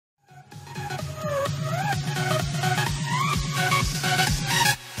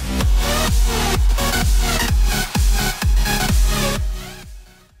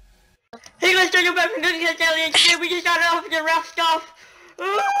you're back from GamesCastDaily, and today we just started off with the rough stuff.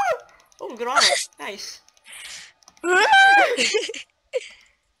 Oh, good armor. Nice.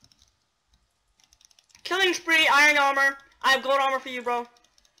 Killing spree, iron armor. I have gold armor for you, bro.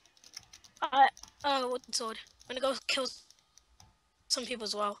 What sword? I'm gonna go kill some people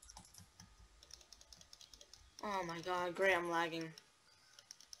as well. Oh my god, great, I'm lagging.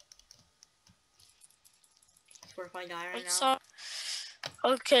 I swear if I die right now.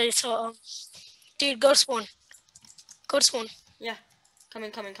 Okay, so, dude, go to spawn. Go to spawn. Yeah,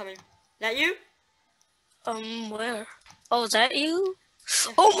 coming. That you? Where? Oh, is that you?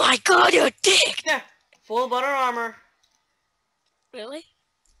 Yeah. Oh my god, you're a dick! Yeah, full butter armor. Really?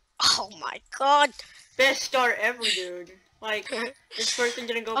 Oh my god. Best start ever, dude. Like, this person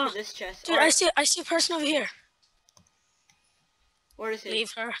didn't go for this chest. Dude, right. I see a person over here. Where is he?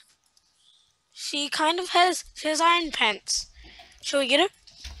 Leave her. She has iron pants. Shall we get her?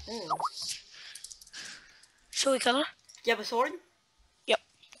 Oh. Shall we kill her? Do you have a sword? Yep.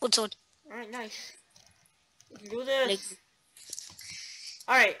 Good sword. Alright, nice. We can do this.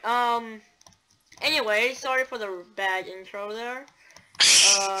 Alright, anyway, sorry for the bad intro there.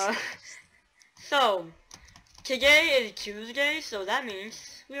 So, today is Tuesday, so that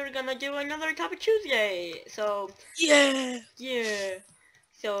means we are gonna do another Topic Tuesday. So, yeah.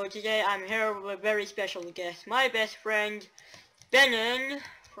 So today I'm here with a very special guest, my best friend, Benin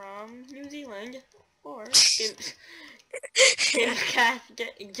from New Zealand, or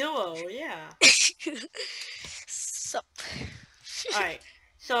GamesCastDuo, yeah. Sup. Alright,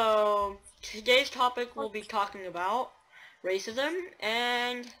 so today's topic we'll be talking about racism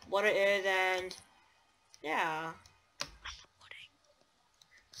and what it is, and yeah.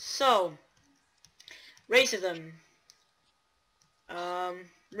 So, racism.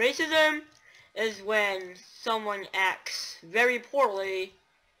 Racism is when someone acts very poorly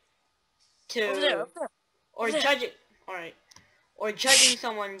to, or judging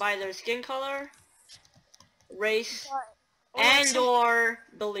someone by their skin color, race, and or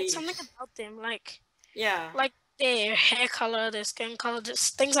beliefs. Something about them, like their hair color, their skin color,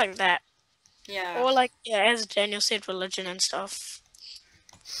 just things like that. Yeah. Or like, as Daniel said, religion and stuff.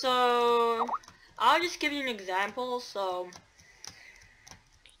 So, I'll just give you an example. So,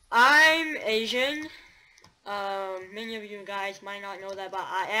 I'm Asian. Many of you guys might not know that, but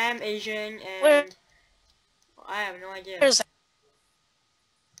I am Asian, and I have no idea. Where's that?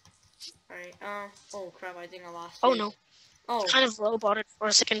 Alright, oh crap, I think I lost Oh you. no. Oh. Kind of roboted for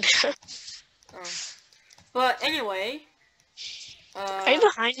a second. But anyway. Are you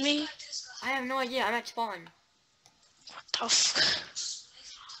behind me? I have no idea, I'm at spawn. What the f...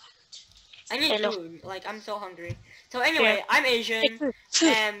 I need food, like, I'm so hungry. So anyway, I'm Asian,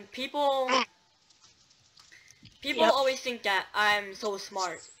 and people always think that I'm so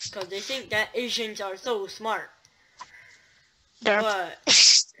smart, because they think that Asians are so smart. But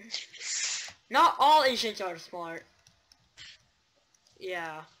not all Asians are smart.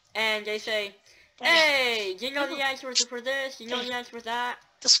 Yeah. And they say, hey, do you know the answer for this? Do you know the answer for that?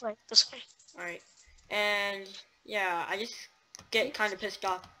 This way. Alright. And yeah, I just get kind of pissed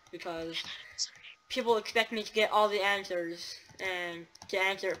off because people expect me to get all the answers and to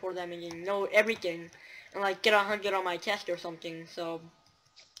answer it for them and know everything and like get 100 on my test or something. So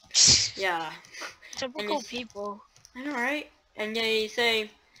yeah. Typical people. I know, right? And they say,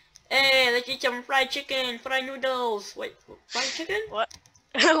 hey, let's eat some fried chicken, fried noodles. Wait, fried chicken? What?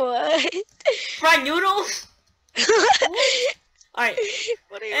 What? Fried noodles? Alright.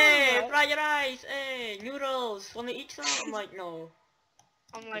 Hey, fried rice, hey, noodles. Wanna eat some? I'm like, no.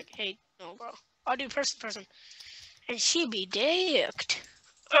 I'm like, hey, no, bro. I'll do person. And she be dicked.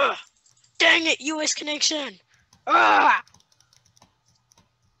 Ugh. Dang it, US connection. Ugh.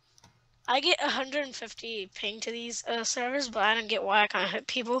 I get 150 ping to these servers, but I don't get why I can't hit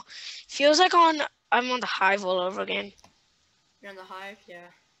people. Feels like I'm on the Hive all over again. You're on the Hive?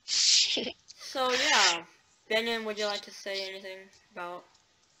 Yeah. So, yeah. Benin, would you like to say anything about...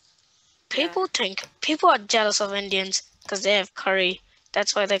 People are jealous of Indians because they have curry.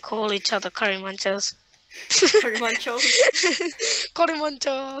 That's why they call each other curry munchos. Curry munchos? Curry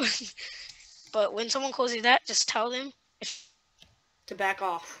munchos. But when someone calls you that, just tell them... to back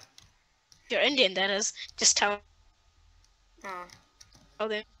off. If you're Indian, that is. Just tell them.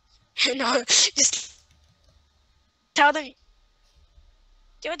 No, just tell them.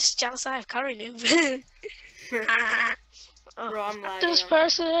 You're just jealous I have curry, noob. Bro, I'm lagging. This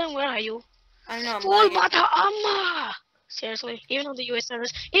person, where are you? I know, I'm Full lagging. butter armor! Seriously, even on the US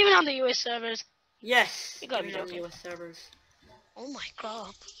servers. Yes, You gotta be even on joking. US servers. Oh my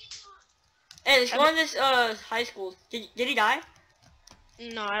god. Hey, there's one in this high school. Did he die?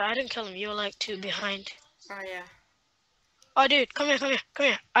 No, I didn't kill him. You were like 2 behind. Oh yeah. Oh, dude, come here, come here, come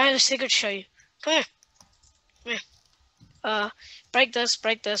here. I have a secret to show you. Come here. Come here. Break this,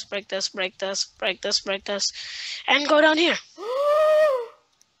 break this, break this, break this, break this, break this. And go down here.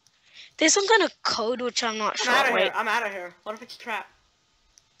 There's some kind of code which I'm not I'm sure. out of Wait. here. I'm out of here. What if it's a trap?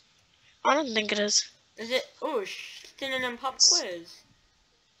 I don't think it is. Is it? Oh, synonym pop quiz.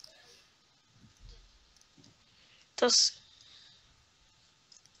 This.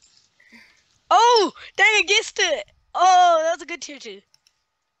 Oh, dang, I guessed it. Oh, that was a good tier 2.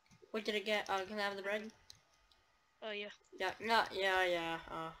 What did it get? Can I have the bread? Oh, yeah. Yeah, no, yeah.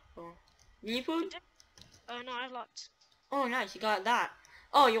 Cool. Need food? No, I have lots. Oh, nice. You got that.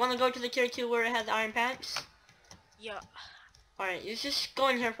 Oh, you want to go to the tier 2 where it has iron pants? Yeah. Alright, you just go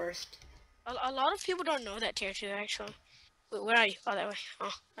in here first. A lot of people don't know that tier 2, actually. Wait, where are you? Oh, that way.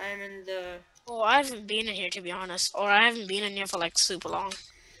 Oh. I'm in the... Oh, I haven't been in here, to be honest. Or I haven't been in here for, like, super long.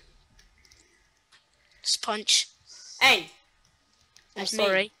 Just punch. Hey! I'm That's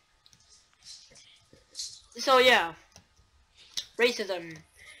sorry. me. So, yeah. Racism.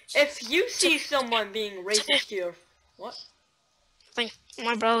 If you see someone being racist to your... What? I think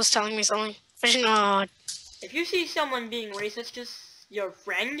my brother was telling me something. Fishing rod. If you see someone being racist to your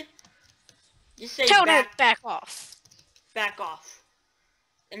friend, just say Tell them back off. back off.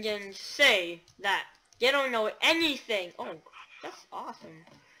 And then say that they don't know anything. Oh, that's awesome.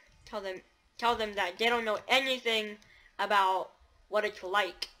 Tell them that they don't know anything about what it's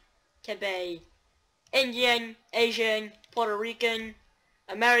like to be Indian, Asian, Puerto Rican,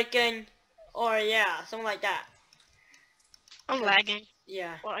 American, or yeah, something like that. I'm lagging.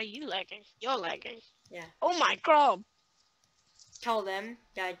 Yeah. Or are you lagging? You're lagging. Yeah. Oh my god. Tell them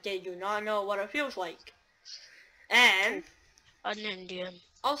that they do not know what it feels like. And An Indian.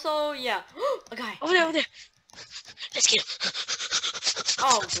 also, yeah. A guy. Over there, over there. Let's get him.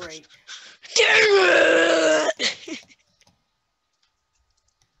 Oh, great. Damn it!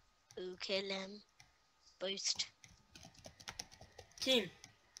 Ooh, kill him. Boost. Team.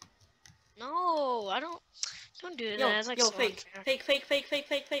 No, I don't do that. Yo, It's like yo, so fake. unfair.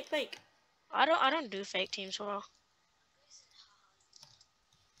 Fake. I don't do fake teams well.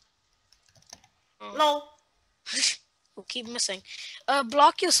 Oh. Lol. We'll keep missing.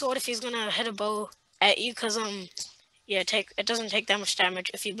 Block your sword if he's gonna hit a bow at you, cause yeah, it doesn't take that much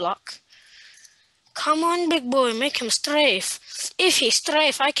damage if you block. Come on, big boy, make him strafe. If he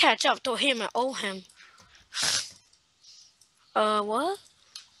strafe, I catch up to him and owe him. What?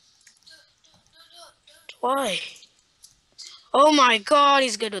 Why? Oh my god,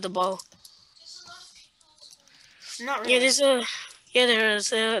 he's good with the bow. Not really. Yeah, there is.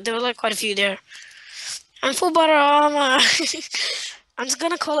 There were like quite a few there. I'm full butter armor. I'm just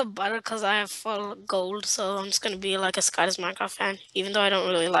gonna call it butter because I have full gold, so I'm just gonna be like a Sky's Minecraft fan, even though I don't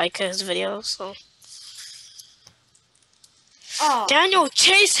really like his videos. So. Oh. Daniel,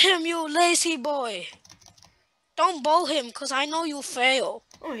 chase him, you lazy boy. Don't bow him, because I know you fail.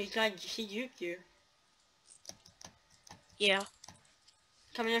 Oh, he juked you. Yeah.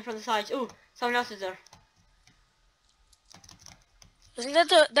 Coming in from the sides. Ooh, someone else is there. Isn't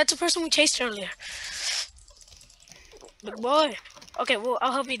that's the person we chased earlier? Big boy. Okay, well,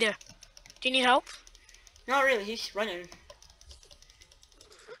 I'll help you there. Do you need help? Not really, he's running.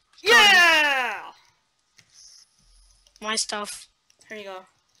 Yeah! My stuff. Here you go.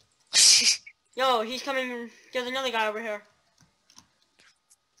 Yo, he's coming. There's another guy over here.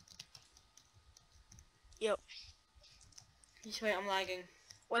 Yep. Just wait, I'm lagging.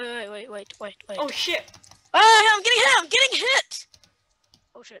 Wait. Oh shit! Ah, I'm getting hit!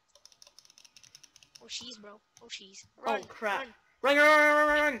 Oh shit. Oh she's bro. Oh she's. Run, Oh crap. Run.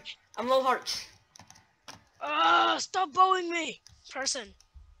 Run! I'm low hearts. Ah, stop bowing me! Person.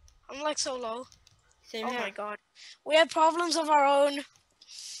 I'm like so low. Same Oh here. my god. We have problems of our own.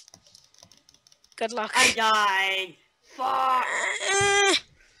 Good luck. I died. Fuck!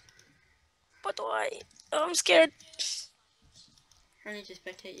 But why? Oh, I'm scared. I need to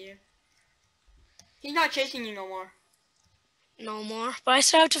spectate you. He's not chasing you no more. No more. But I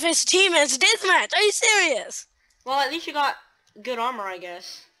still have to face a team and it's a deathmatch. Are you serious? Well, at least you got good armor, I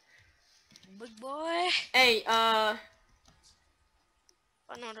guess. Big boy. Hey, Oh,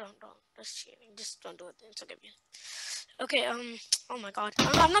 no, don't. That's cheating. Just don't do it. It's okay. Okay, oh my god.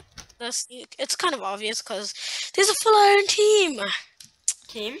 I'm not this. It's kind of obvious because there's a full iron team.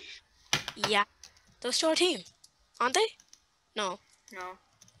 team? Yeah. Those two are team. Aren't they? No. No.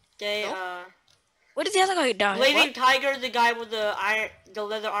 They, No? Where did the other guy die? Blazing Tiger, the guy with the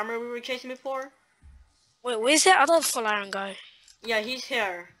leather armor we were chasing before. Wait, where's that other full iron guy? Yeah, he's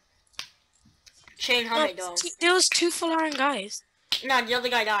here. Chain No, Hummet, though. there was two full iron guys. No, the other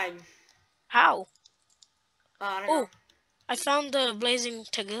guy died. How? I don't know. Oh, I found the blazing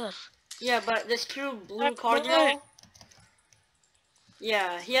tiger. Yeah, but this true blue Big boy. cardinal.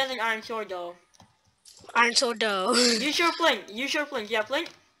 Yeah, he has an iron sword though. Iron sword though. Use your flint. Use your flint. Yeah, flint.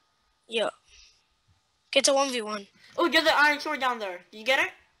 Yeah. It's a 1v1. Oh, there's the iron sword down there. Did you get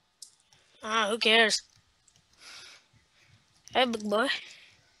it? Ah, who cares? Hey, big boy.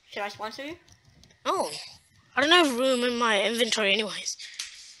 Should I sponsor you? Oh, I don't have room in my inventory anyways.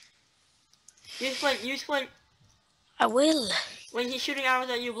 Use flint. Use flint. I will. When he's shooting arrows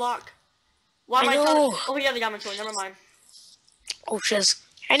at you, block. Why am I I telling? know. Oh, he has a diamond sword. Never mind. Oh, shiz.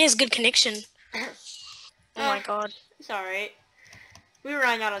 And he has good connection. Oh my god. It's alright. We were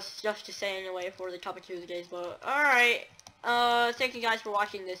running out of stuff to say anyway for the topic Tuesdays, but alright. Thank you guys for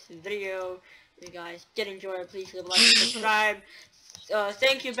watching this video. If you guys did enjoy it, please leave a like and subscribe.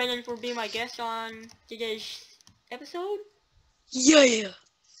 Thank you, Benjamin, for being my guest on today's episode. Yeah.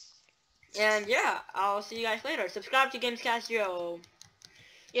 And yeah, I'll see you guys later. Subscribe to GamesCastDuo.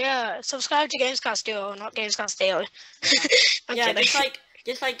 Yeah, subscribe to GamesCastDuo, not GamesCastDaily. I'm Yeah, kidding.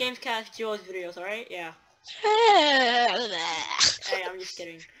 just like GamesCastDuo's videos, alright? Yeah. Hey, I'm just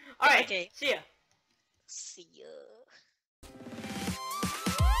kidding. Alright, Okay. see ya. See ya.